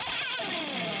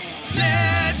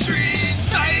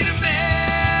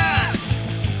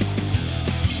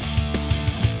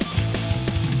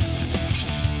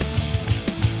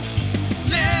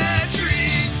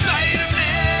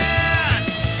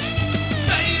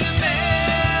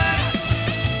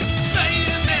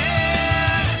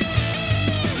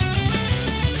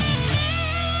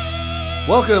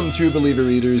Welcome, True Believer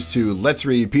readers, to Let's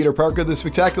Read Peter Parker the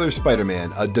Spectacular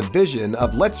Spider-Man, a division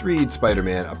of Let's Read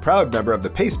Spider-Man, a proud member of the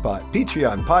PacePot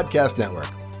Patreon Podcast Network.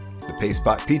 The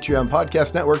PacePot Patreon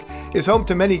Podcast Network is home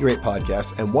to many great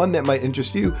podcasts, and one that might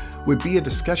interest you would be a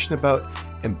discussion about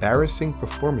embarrassing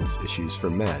performance issues for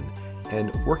men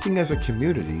and working as a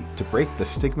community to break the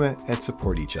stigma and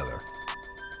support each other.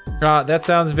 That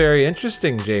sounds very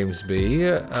interesting, James B.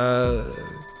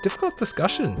 Difficult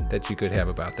discussion that you could have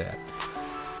about that.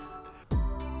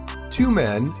 Two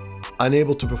men,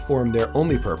 unable to perform their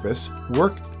only purpose,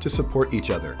 work to support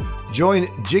each other. Join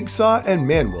Jigsaw and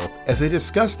Manwolf as they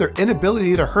discuss their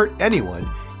inability to hurt anyone,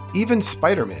 even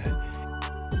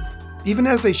Spider-Man, even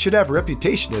as they should have a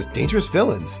reputation as dangerous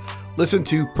villains. Listen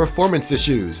to Performance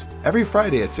Issues every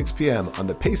Friday at 6 p.m. on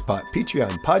the PacePot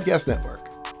Patreon Podcast Network.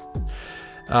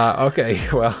 Okay,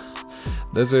 well,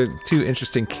 those are two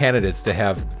interesting candidates to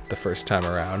have the first time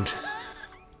around.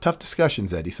 Tough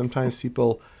discussions, Eddie. Sometimes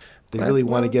people, they really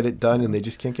want to get it done and they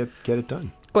just can't get it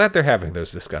done. Glad they're having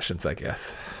those discussions, I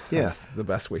guess. Yeah. That's the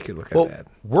best way you could look Well, at that.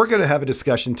 We're we're going to have a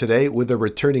discussion today with a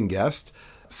returning guest,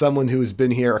 someone who's been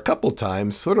here a couple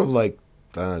times, sort of like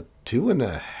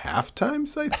 2.5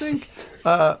 times, I think.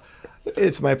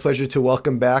 It's my pleasure to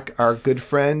welcome back our good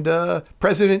friend,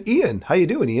 President Ian. How you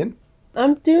doing, Ian?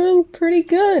 I'm doing pretty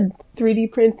good.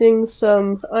 3D printing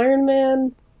some Iron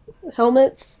Man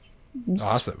helmets.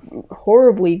 Awesome.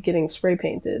 Horribly getting spray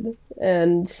painted.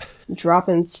 And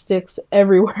dropping sticks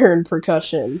everywhere in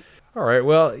percussion. All right,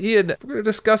 well, Ian, we're going to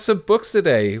discuss some books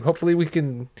today. Hopefully we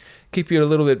can keep you a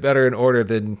little bit better in order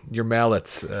than your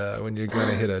mallets when you're going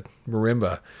to hit a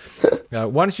marimba.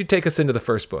 Why don't you take us into the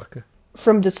first book?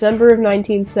 From December of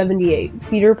 1978,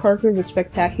 Peter Parker the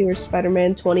Spectacular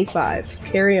Spider-Man 25,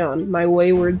 Carry On, My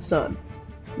Wayward Son.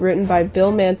 Written by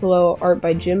Bill Mantlo, art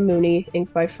by Jim Mooney,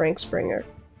 ink by Frank Springer.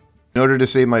 In order to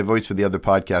save my voice for the other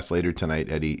podcast later tonight,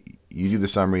 Eddie, you do the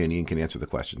summary and Ian can answer the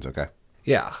questions, okay?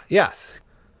 Yes.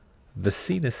 The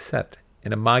scene is set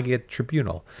in a Magia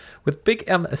tribunal, with Big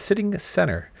M sitting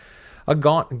center. A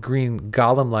gaunt green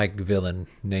golem-like villain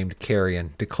named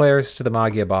Carrion declares to the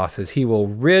Magia bosses he will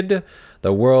rid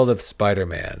the world of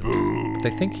Spider-Man.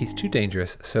 They think he's too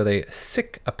dangerous, so they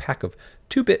sick a pack of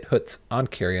 2-bit hoods on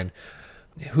Carrion,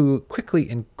 who quickly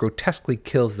and grotesquely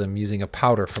kills them using a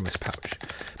powder from his pouch.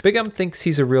 Big M thinks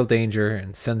he's a real danger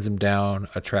and sends him down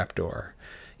a trapdoor.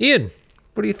 Ian,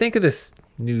 what do you think of this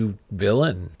new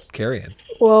villain, Carrion?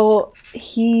 Well,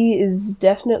 he is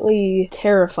definitely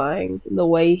terrifying the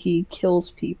way he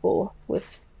kills people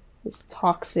with this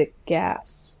toxic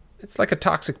gas. It's like a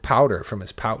toxic powder from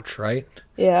his pouch, right?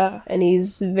 Yeah, and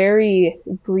he's very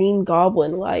Green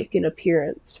Goblin-like in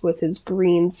appearance, with his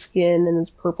green skin and his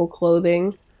purple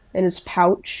clothing and his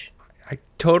pouch. I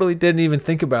totally didn't even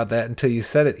think about that until you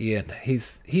said it, Ian.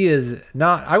 He is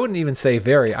not, I wouldn't even say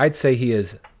very, I'd say he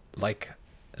is like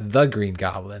the Green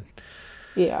Goblin.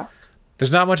 Yeah.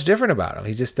 There's not much different about him.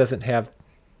 He just doesn't have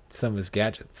some of his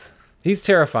gadgets. He's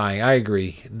terrifying, I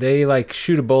agree. They like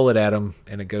shoot a bullet at him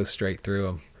and it goes straight through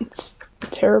him. It's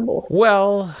terrible.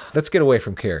 Well, let's get away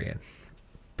from Carrion.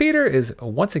 Peter is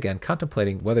once again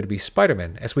contemplating whether to be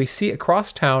Spider-Man as we see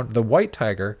across town the White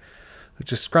Tiger,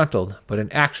 which is disgruntled, but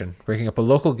in action, breaking up a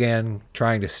local gang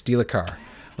trying to steal a car.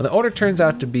 When the owner turns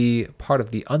out to be part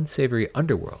of the unsavory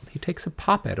underworld, he takes a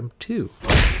pop at him too.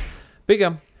 Big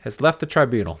M has left the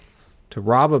tribunal to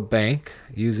rob a bank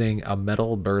using a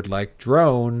metal bird-like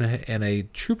drone and a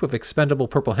troop of expendable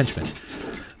purple henchmen.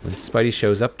 When Spidey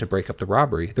shows up to break up the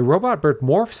robbery, the robot bird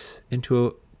morphs into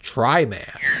a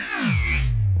Tri-Man.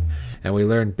 And we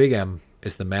learn Big M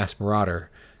is the masked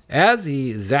marauder as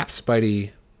he zaps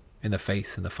Spidey in the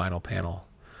face in the final panel.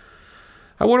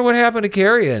 I wonder what happened to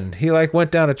Carrion. He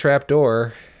went down a trap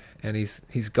door and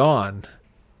he's gone.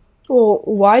 Well,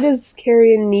 why does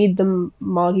Carrion need the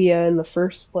Magia in the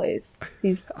first place?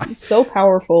 He's so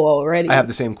powerful already. I have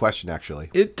the same question, actually.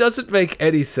 It doesn't make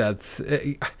any sense.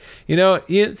 You know,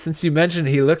 Ian, since you mentioned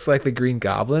he looks like the Green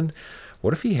Goblin,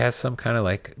 what if he has some kind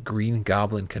of Green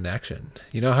Goblin connection?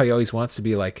 You know how he always wants to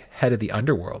be head of the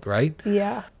underworld, right?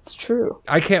 Yeah, it's true.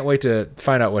 I can't wait to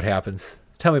find out what happens.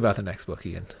 Tell me about the next book,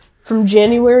 Ian. From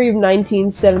January of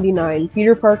 1979,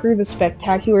 Peter Parker the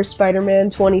Spectacular Spider-Man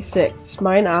 26,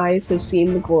 Mine Eyes Have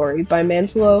Seen the Glory, by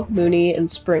Mantlo, Mooney, and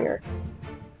Springer.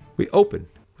 We open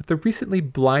with the recently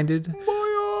blinded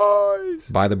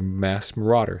by the masked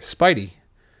marauder, Spidey,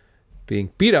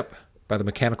 being beat up by the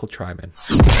mechanical Tri-Man.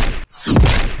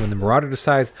 When the marauder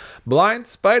decides blind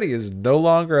Spidey is no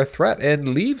longer a threat and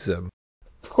leaves him.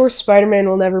 Of course, Spider-Man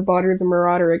will never bother the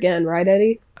Marauder again, right,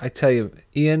 Eddie? I tell you,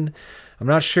 Ian, I'm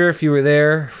not sure if you were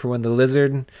there for when the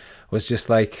Lizard was just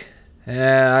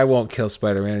I won't kill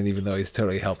Spider-Man, even though he's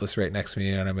totally helpless right next to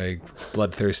me, and I'm a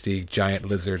bloodthirsty giant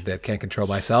lizard that can't control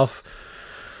myself.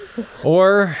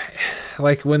 Or,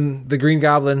 like when the Green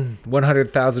Goblin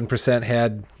 100,000%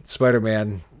 had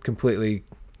Spider-Man completely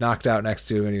knocked out next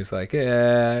to him, and he was like,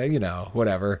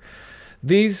 whatever.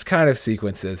 These kind of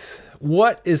sequences.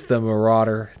 What is the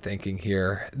Marauder thinking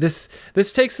here? This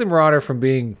takes the Marauder from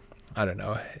being, I don't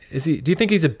know, do you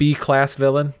think he's a B-class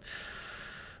villain?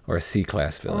 Or a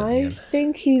C-class villain? I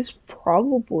think he's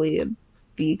probably a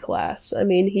B-class. I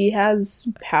mean, he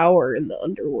has power in the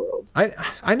underworld.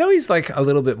 I know he's like a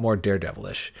little bit more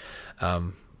Daredevilish,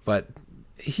 but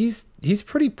he's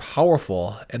pretty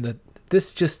powerful, and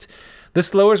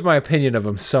this lowers my opinion of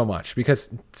him so much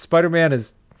because Spider-Man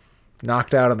is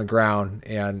knocked out on the ground,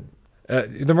 and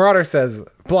the Marauder says,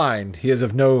 "Blind, he is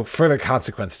of no further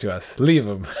consequence to us. Leave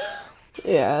him."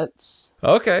 Yeah, it's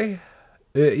okay.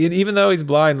 Even though he's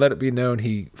blind, let it be known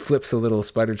he flips a little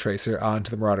spider tracer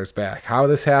onto the Marauder's back. How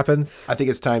this happens? I think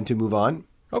it's time to move on.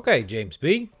 Okay, James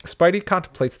B. Spidey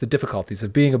contemplates the difficulties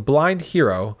of being a blind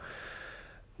hero.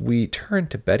 We turn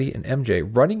to Betty and MJ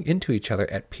running into each other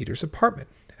at Peter's apartment.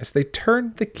 As they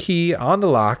turn the key on the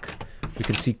lock, we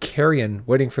can see Carrion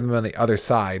waiting for them on the other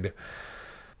side.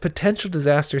 Potential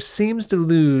disaster seems to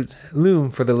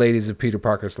loom for the ladies of Peter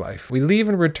Parker's life. We leave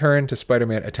and return to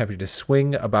Spider-Man attempting to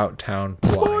swing about town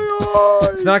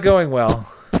blind. It's not going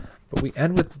well, but we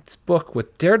end with this book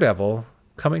with Daredevil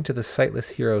coming to the sightless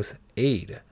hero's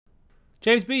aid.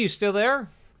 James B., you still there?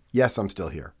 Yes, I'm still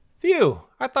here. Phew,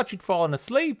 I thought you'd fallen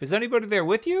asleep. Is anybody there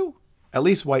with you? At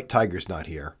least White Tiger's not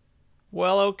here.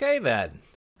 Well, okay then.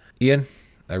 Ian,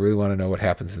 I really want to know what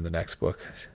happens in the next book.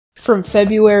 from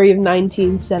February of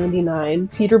 1979,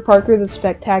 Peter Parker the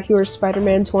Spectacular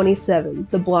Spider-Man 27,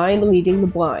 The Blind Leading the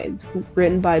Blind,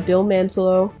 written by Bill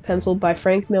Mantlo, penciled by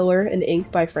Frank Miller, and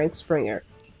inked by Frank Springer.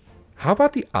 How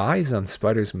about the eyes on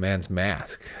Spider-Man's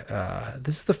mask?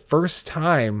 This is the first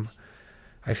time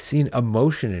I've seen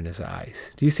emotion in his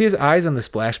eyes. Do you see his eyes on the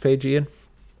splash page, Ian?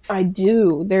 I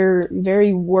do. They're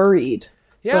very worried.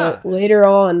 Yeah. But later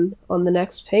on the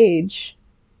next page,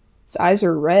 his eyes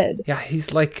are red. Yeah,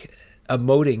 he's like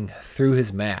emoting through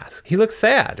his mask. He looks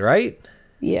sad, right?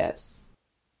 Yes.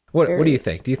 What do you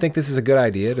think? Do you think this is a good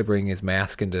idea to bring his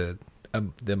mask into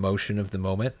the emotion of the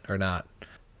moment or not?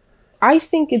 I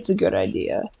think it's a good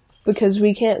idea because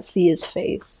we can't see his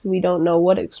face. We don't know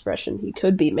what expression he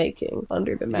could be making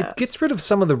under the mask. It gets rid of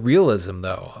some of the realism,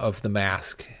 though, of the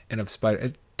mask and of Spider.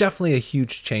 It's definitely a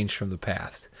huge change from the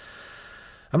past.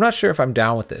 I'm not sure if I'm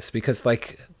down with this because,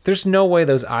 like, there's no way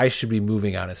those eyes should be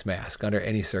moving on his mask under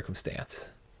any circumstance.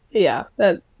 Yeah,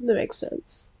 that makes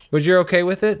sense. But you're okay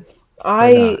with it?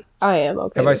 I am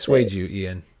okay. Have I with swayed it. you,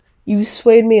 Ian? You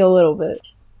swayed me a little bit.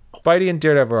 Spidey and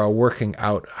Daredevil are working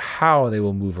out how they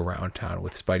will move around town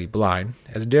with Spidey blind,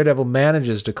 as Daredevil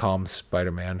manages to calm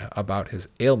Spider-Man about his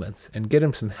ailments and get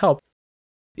him some help.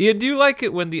 Ian, do you like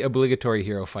it when the obligatory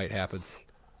hero fight happens?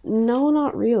 No,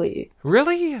 not really.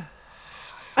 Really?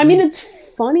 I mean,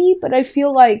 it's funny, but I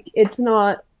feel like it's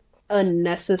not a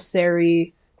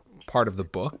necessary part of the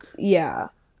book? Yeah.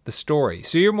 The story.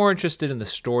 So you're more interested in the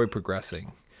story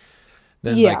progressing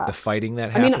than like the fighting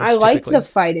that happens? I mean, I like the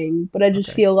fighting, but I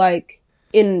just feel like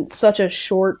in such a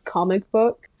short comic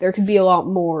book, there could be a lot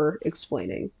more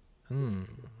explaining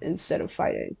instead of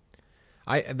fighting.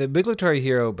 The obligatory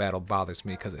hero battle bothers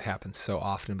me because it happens so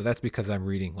often, but that's because I'm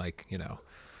reading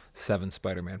 7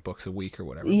 Spider-Man books a week or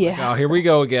whatever. Yeah. Like, oh, here we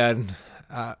go again.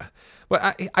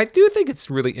 But I do think it's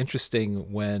really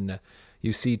interesting when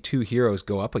you see two heroes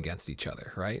go up against each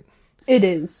other, right? It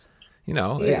is.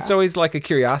 It's always like a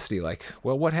curiosity, like,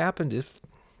 well, what happened if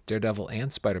Daredevil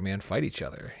and Spider-Man fight each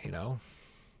other,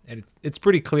 And it's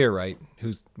pretty clear, right,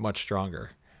 who's much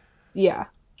stronger. Yeah.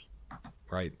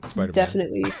 Right, Spider-Man.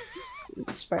 Definitely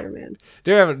Spider-Man.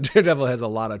 Daredevil has a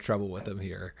lot of trouble with him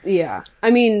here. Yeah.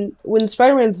 I mean, when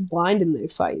Spider-Man's blind and they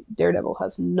fight, Daredevil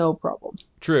has no problem.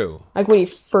 True. Like when he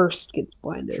first gets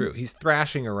blinded. True. He's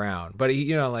thrashing around, but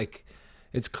he,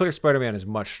 it's clear Spider-Man is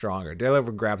much stronger.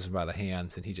 Daredevil grabs him by the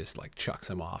hands and he just chucks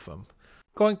him off him.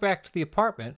 Going back to the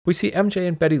apartment, we see MJ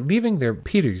and Betty leaving their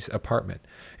Peter's apartment.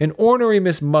 An ornery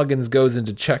Miss Muggins goes in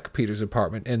to check Peter's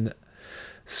apartment and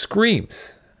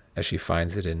screams as she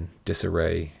finds it in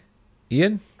disarray.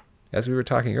 Ian, as we were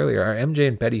talking earlier, are MJ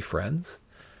and Betty friends?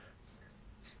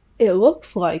 It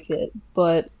looks like it,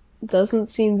 but doesn't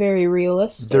seem very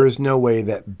realistic. There is no way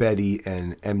that Betty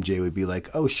and MJ would be like,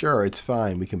 oh, sure, it's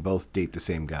fine. We can both date the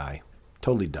same guy.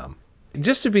 Totally dumb.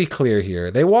 Just to be clear here,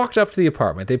 they walked up to the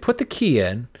apartment. They put the key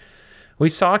in. We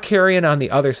saw Carrion on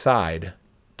the other side.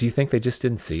 Do you think they just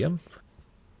didn't see him?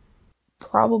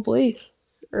 Probably.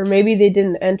 Or maybe they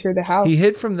didn't enter the house. He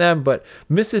hid from them, but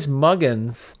Mrs.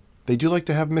 Muggins... They do like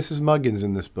to have Mrs. Muggins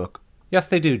in this book. Yes,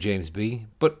 they do, James B.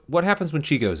 But what happens when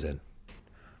she goes in?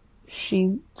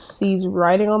 She sees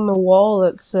writing on the wall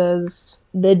that says,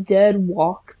 "The dead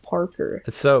walk Parker."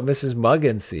 So Mrs.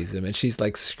 Muggins sees him, and she's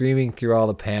like screaming through all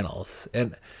the panels.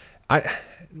 And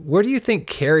where do you think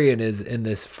Carrion is in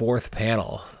this fourth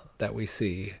panel that we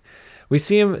see? We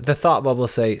see him, the thought bubble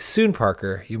say, "Soon,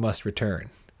 Parker, you must return."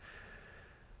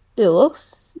 It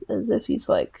looks as if he's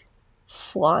like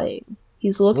flying.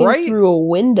 He's looking Right? through a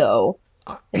window,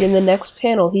 and in the next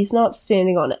panel, he's not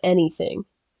standing on anything,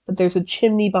 but there's a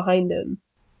chimney behind him.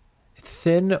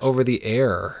 Thin over the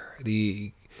air,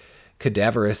 the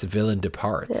cadaverous villain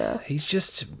departs. Yeah. He's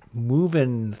just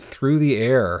moving through the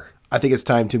air. I think it's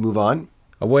time to move on.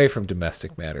 Away from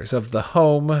domestic matters of the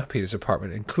home, Peter's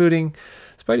apartment, including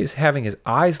Spidey's having his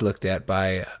eyes looked at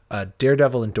by a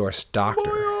Daredevil-endorsed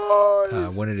doctor.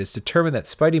 When it is determined that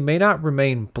Spidey may not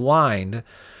remain blind,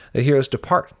 the heroes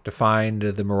depart to find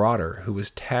the Marauder, who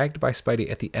was tagged by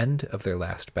Spidey at the end of their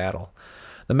last battle.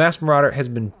 The masked Marauder has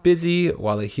been busy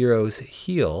while the heroes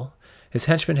heal. His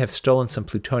henchmen have stolen some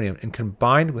plutonium, and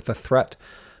combined with the threat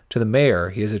to the mayor,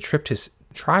 he has equipped his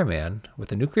Tri-Man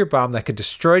with a nuclear bomb that could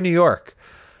destroy New York.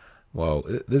 Whoa,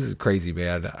 this is crazy,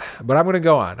 man. But I'm going to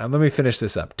go on. Let me finish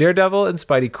this up. Daredevil and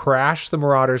Spidey crash the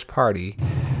Marauders' party.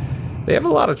 They have a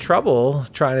lot of trouble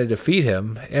trying to defeat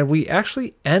him, and we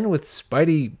actually end with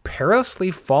Spidey perilously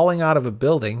falling out of a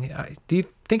building. Do you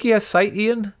think he has sight,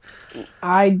 Ian?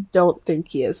 I don't think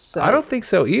he is. So. I don't think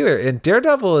so either. And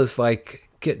Daredevil is like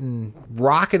getting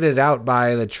rocketed out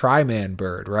by the Tri-Man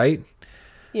bird, right?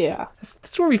 Yeah.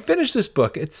 That's where we finish this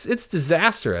book. It's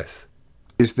disastrous.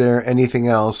 Is there anything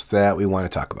else that we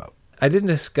want to talk about? I didn't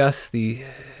discuss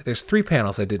there's 3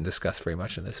 panels I didn't discuss very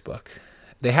much in this book.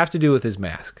 They have to do with his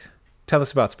mask. Tell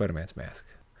us about Spider-Man's mask.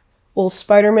 Well,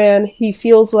 Spider-Man, he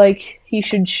feels like he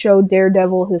should show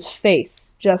Daredevil his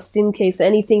face, just in case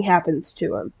anything happens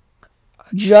to him.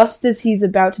 Just as he's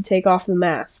about to take off the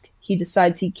mask, he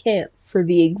decides he can't for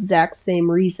the exact same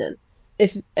reason.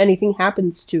 If anything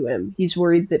happens to him, he's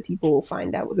worried that people will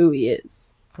find out who he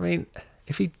is. I mean,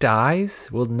 if he dies,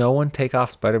 will no one take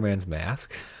off Spider-Man's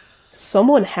mask?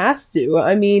 Someone has to.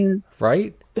 I mean,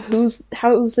 Right?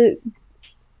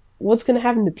 what's going to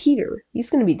happen to Peter?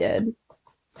 He's going to be dead.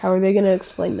 How are they going to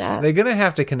explain that? They're going to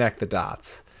have to connect the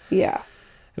dots. Yeah.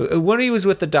 When he was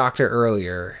with the doctor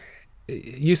earlier,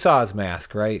 you saw his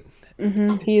mask, right?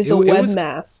 Mm-hmm. He is a web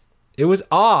mask. It was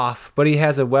off, but he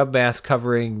has a web mask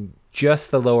covering just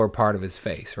the lower part of his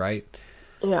face, right?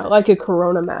 Yeah, like a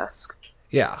corona mask.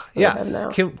 Yeah. Yeah.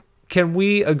 Yes. Can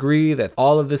we agree that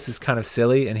all of this is kind of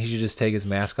silly and he should just take his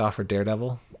mask off for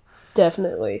Daredevil?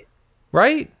 Definitely.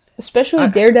 Right? Especially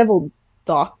Daredevil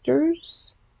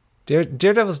doctors.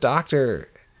 Daredevil's doctor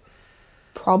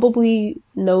probably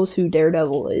knows who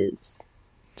Daredevil is.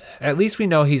 At least we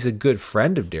know he's a good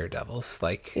friend of Daredevil's.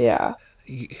 Like, yeah,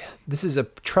 this is a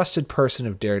trusted person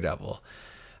of Daredevil.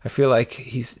 I feel like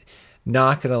he's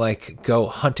not going to like go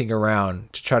hunting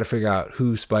around to try to figure out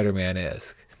who Spider-Man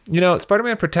is. You know,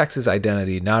 Spider-Man protects his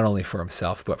identity not only for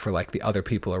himself, but for like the other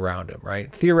people around him,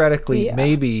 right? Theoretically,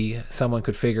 maybe someone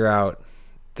could figure out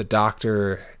the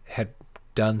doctor had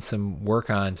done some work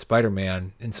on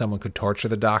Spider-Man and someone could torture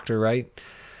the doctor, right?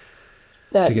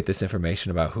 To get this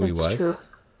information about who he was. True.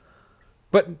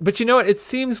 But you know what? It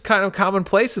seems kind of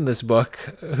commonplace in this book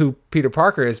who Peter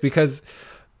Parker is, because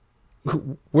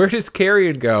where does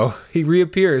Carrion go? He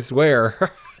reappears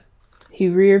where? He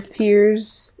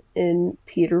reappears in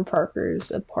Peter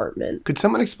Parker's apartment. Could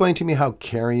someone explain to me how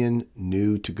Carrion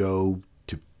knew to go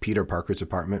to Peter Parker's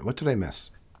apartment? What did I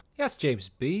miss? Yes, James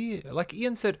B. Like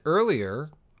Ian said earlier,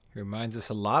 he reminds us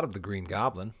a lot of the Green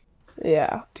Goblin.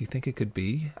 Yeah. Do you think it could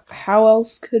be? How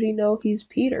else could he know he's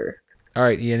Peter? All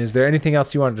right, Ian, is there anything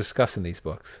else you want to discuss in these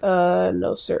books?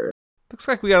 No, sir. Looks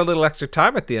like we got a little extra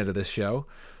time at the end of this show.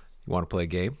 You want to play a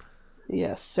game?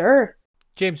 Yes, sir.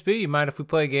 James B., you mind if we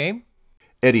play a game?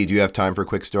 Eddie, do you have time for a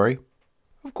quick story?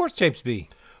 Of course, James B.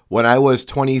 When I was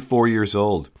 24 years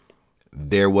old,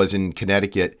 there was in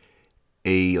Connecticut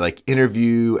a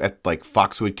interview at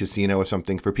Foxwood Casino or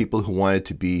something for people who wanted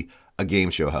to be a game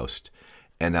show host.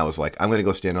 And I was like, I'm going to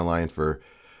go stand in line for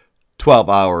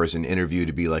 12 hours and interview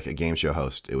to be like a game show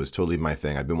host. It was totally my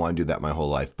thing. I've been wanting to do that my whole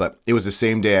life. But it was the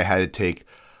same day I had to take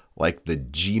the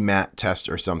GMAT test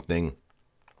or something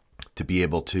to be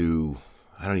able to,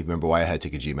 I don't even remember why I had to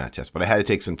take a GMAT test, but I had to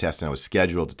take some tests and I was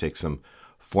scheduled to take some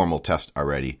formal test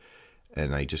already.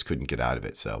 And I just couldn't get out of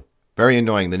it. So very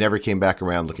annoying. They never came back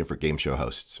around looking for game show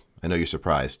hosts. I know you're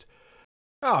surprised.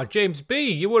 Oh, James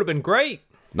B., you would have been great.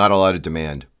 Not a lot of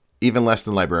demand. even less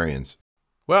than librarians.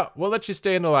 Well, we'll let you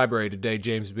stay in the library today,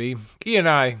 James B. E and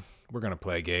I, we're going to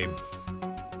play a game.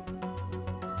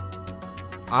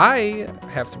 I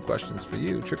have some questions for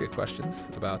you, trivia questions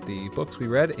about the books we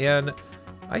read, and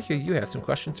I hear you have some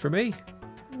questions for me.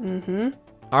 Mm-hmm.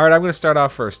 All right, I'm going to start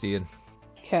off first, Ian.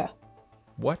 Okay.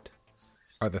 What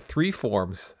are the 3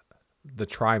 forms the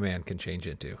Tri-Man can change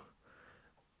into?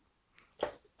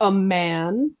 A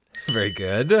man. Very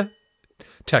good.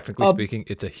 Technically speaking,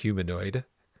 it's a humanoid.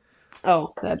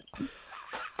 Oh, that.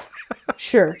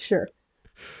 Sure.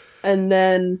 And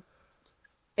then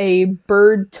a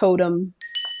bird totem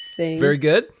thing. Very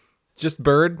good. Just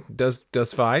bird does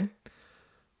fine.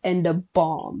 And a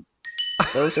bomb.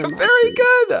 Those are my Very 3.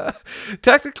 good.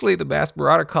 Technically, the Masked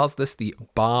Marauder calls this the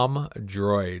bomb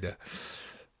droid.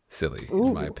 Silly,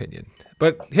 in my opinion.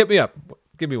 But hit me up.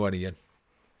 Give me one, Ian.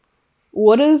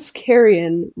 What does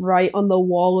Carrion write on the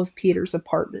wall of Peter's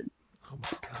apartment? Oh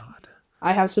my God.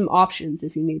 I have some options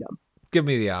if you need them. Give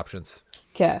me the options.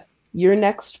 Okay. You're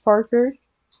next, Parker.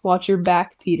 Watch your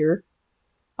back, Peter.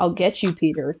 I'll get you,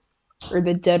 Peter. Or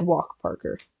the dead walk,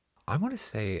 Parker. I want to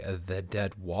say the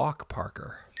dead walk,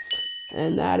 Parker.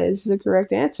 And that is the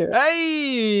correct answer.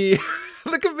 Hey!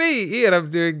 Look at me, Ian. I'm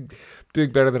doing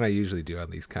better than I usually do on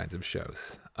these kinds of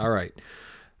shows. All right.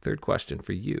 Third question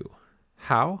for you.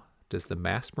 How does the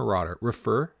Masked Marauder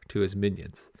refer to his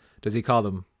minions? Does he call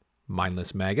them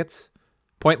mindless maggots,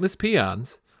 pointless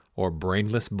peons, or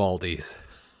brainless baldies?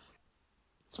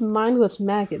 It's mindless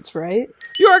maggots, right?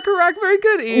 You are correct. Very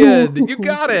good, Ian. You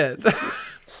got it.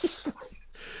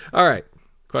 All right.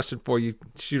 Question for you.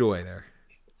 Shoot away there.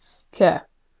 Okay.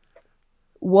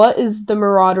 What is the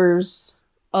Marauder's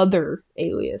other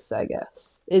alias, I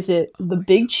guess? Is it the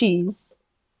Big Cheese,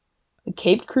 the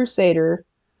Caped Crusader,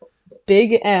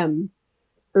 Big M,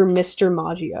 or Mr.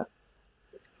 Magia?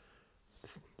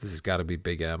 This has got to be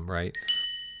Big M, right?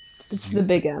 It's the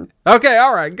Big M. Okay.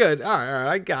 All right. Good. All right.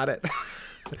 I got it.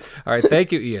 All right.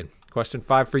 Thank you, Ian. Question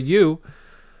 5 for you.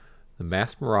 The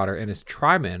Masked Marauder and his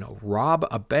Tri-Man rob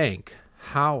a bank.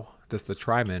 How does the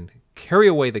Tri-Man carry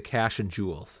away the cash and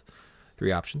jewels?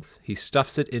 3 options. He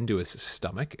stuffs it into his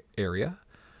stomach area.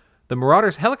 The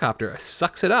Marauder's helicopter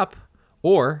sucks it up.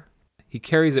 Or he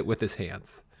carries it with his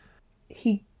hands.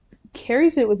 He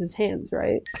carries it with his hands,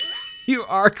 right? You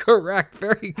are correct.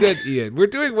 Very good, Ian. We're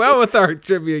doing well with our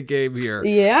trivia game here.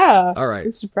 Yeah. All right.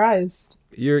 I'm surprised.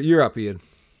 You're up, Ian.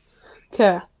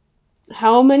 Okay.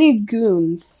 How many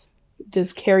goons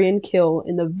does Carrion kill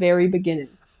in the very beginning?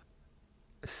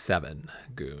 7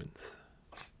 goons.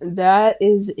 That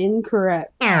is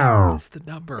incorrect. That's the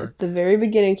number. At the very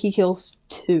beginning, he kills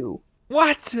 2.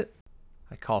 What?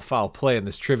 I call foul play in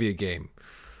this trivia game.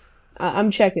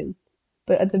 I'm checking.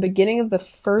 But at the beginning of the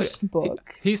first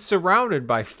book... He's surrounded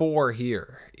by 4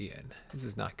 here, Ian. This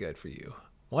is not good for you.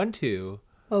 1, 2...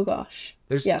 Oh, gosh.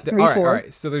 There's 3, 4. All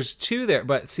right. So there's 2 there.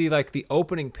 But see, like the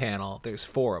opening panel, there's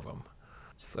 4 of them.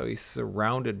 So he's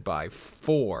surrounded by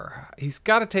 4. He's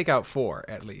got to take out 4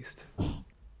 at least.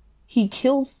 He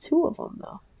kills 2 of them,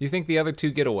 though. You think the other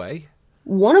 2 get away?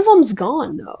 One of them's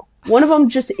gone, though. One of them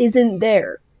just isn't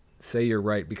there. Say you're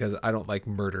right, because I don't like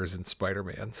murders in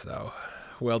Spider-Man. So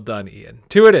well done, Ian.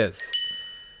 2 it is.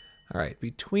 All right.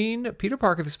 Between Peter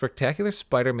Parker, the Spectacular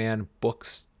Spider-Man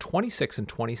books 26 and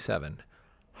 27,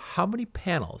 how many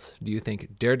panels do you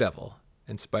think Daredevil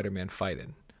and Spider-Man fight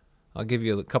in? I'll give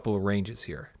you a couple of ranges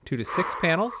here. 2 to 6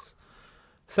 panels,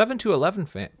 7 to 11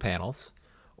 panels,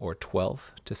 or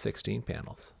 12 to 16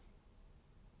 panels.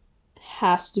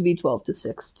 Has to be 12 to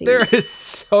 16. There is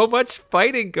so much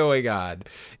fighting going on.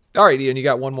 All right, Ian, you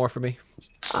got one more for me?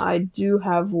 I do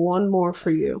have one more for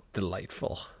you.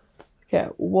 Delightful. Okay,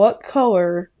 what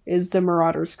color is the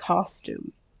Marauder's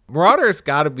costume? Marauder's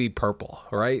got to be purple,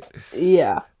 right?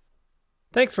 Yeah.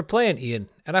 Thanks for playing, Ian,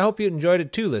 and I hope you enjoyed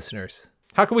it too, listeners.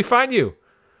 How can we find you?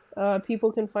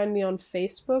 People can find me on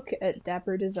Facebook at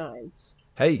Dapper Designs.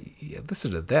 Hey,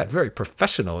 listen to that. Very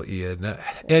professional, Ian.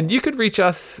 And you can reach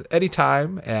us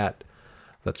anytime at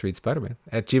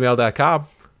letsreadspiderman@gmail.com.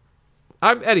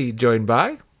 I'm Eddie, joined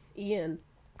by Ian.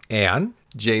 and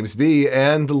James B.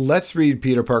 And Let's Read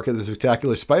Peter Parker, the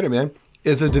Spectacular Spider-Man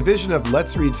is a division of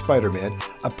Let's Read Spider-Man,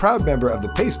 a proud member of the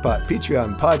PacePot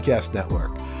Patreon Podcast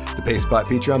Network. The PacePot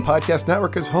Patreon Podcast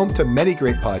Network is home to many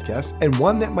great podcasts, and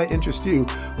one that might interest you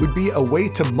would be a way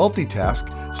to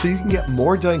multitask so you can get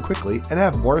more done quickly and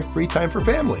have more free time for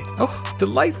family. oh,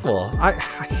 delightful. I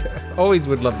always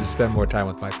would love to spend more time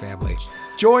with my family.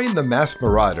 Join the Masked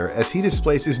Marauder as he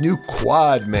displays his new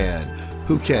Quad Man,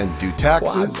 who can do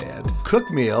taxes, Quad Man. cook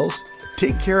meals,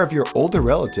 take care of your older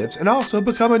relatives, and also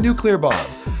become a nuclear bomb.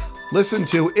 Listen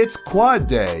to It's Quad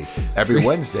Day every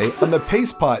Wednesday on the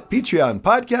Pacepot Patreon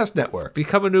Podcast Network.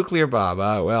 Become a nuclear bomb.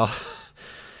 Well,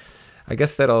 I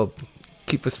guess that'll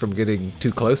keep us from getting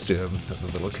too close to him,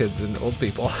 the little kids and old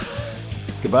people.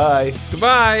 Goodbye.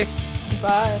 Goodbye.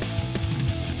 Bye.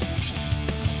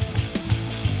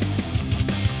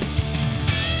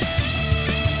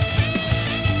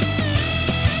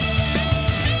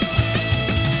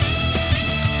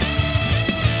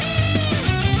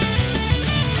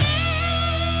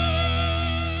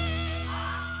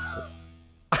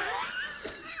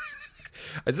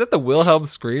 Is that the Wilhelm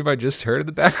scream I just heard in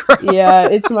the background? Yeah,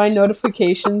 it's my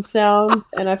notification sound,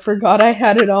 and I forgot I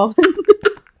had it on.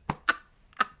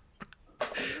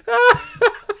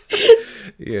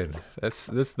 Ian, that's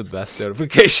the best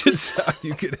notification sound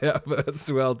you could have.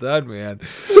 That's well done, man.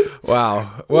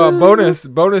 Wow. Well,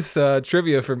 bonus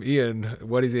trivia from Ian.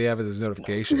 What does he have as his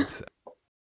notifications?